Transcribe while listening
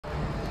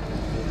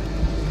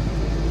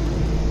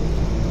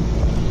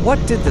What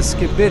did the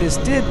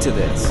Skibidis did to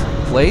this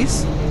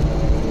place?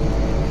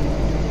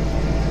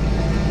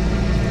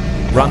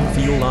 Run for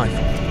your life.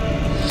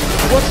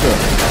 What the?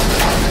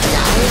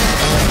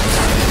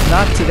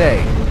 Not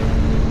today.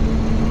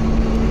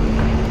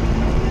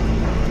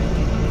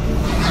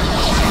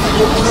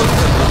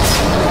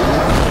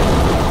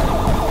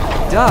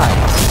 Die.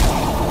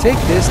 Take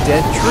this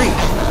dead tree.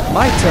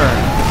 My turn.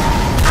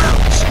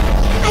 Ouch!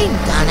 I'm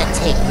gonna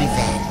take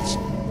revenge.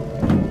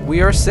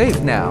 We are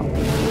safe now.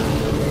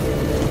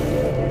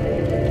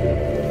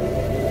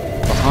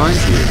 Behind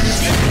you.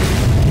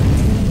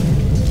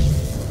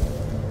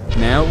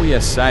 Now we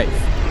are safe.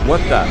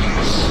 What the?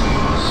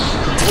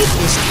 Take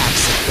this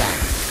toxic gun.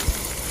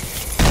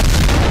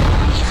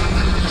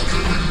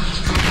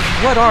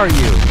 What are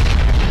you?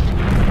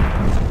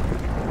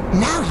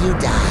 Now you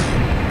die.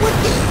 What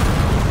the?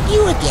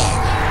 You again.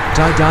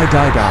 Die, die,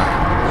 die, die.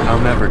 I'll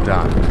never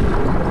die.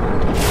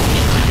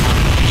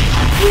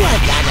 You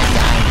are gonna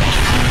die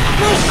now.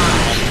 My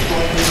arm.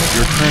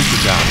 Your turn to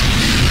die.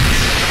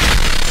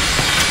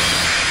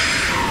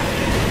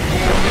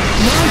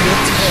 Now your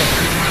turn.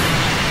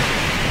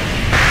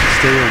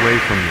 Stay away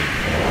from me.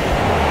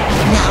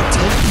 Now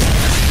take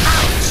this.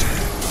 Ouch!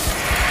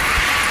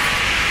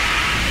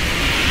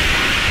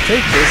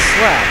 Take this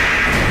slap.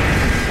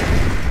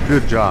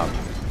 Good job.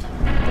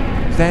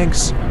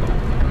 Thanks.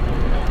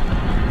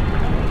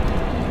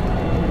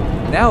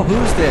 Now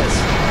who's this?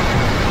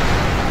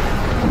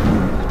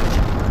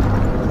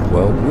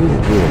 Well, we'll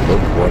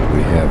look what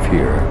we have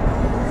here.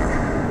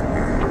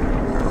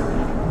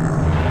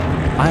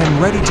 I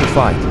am ready to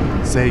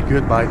fight. Say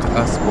goodbye to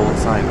us bold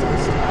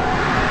scientists.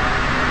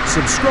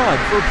 Subscribe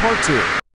for part 2.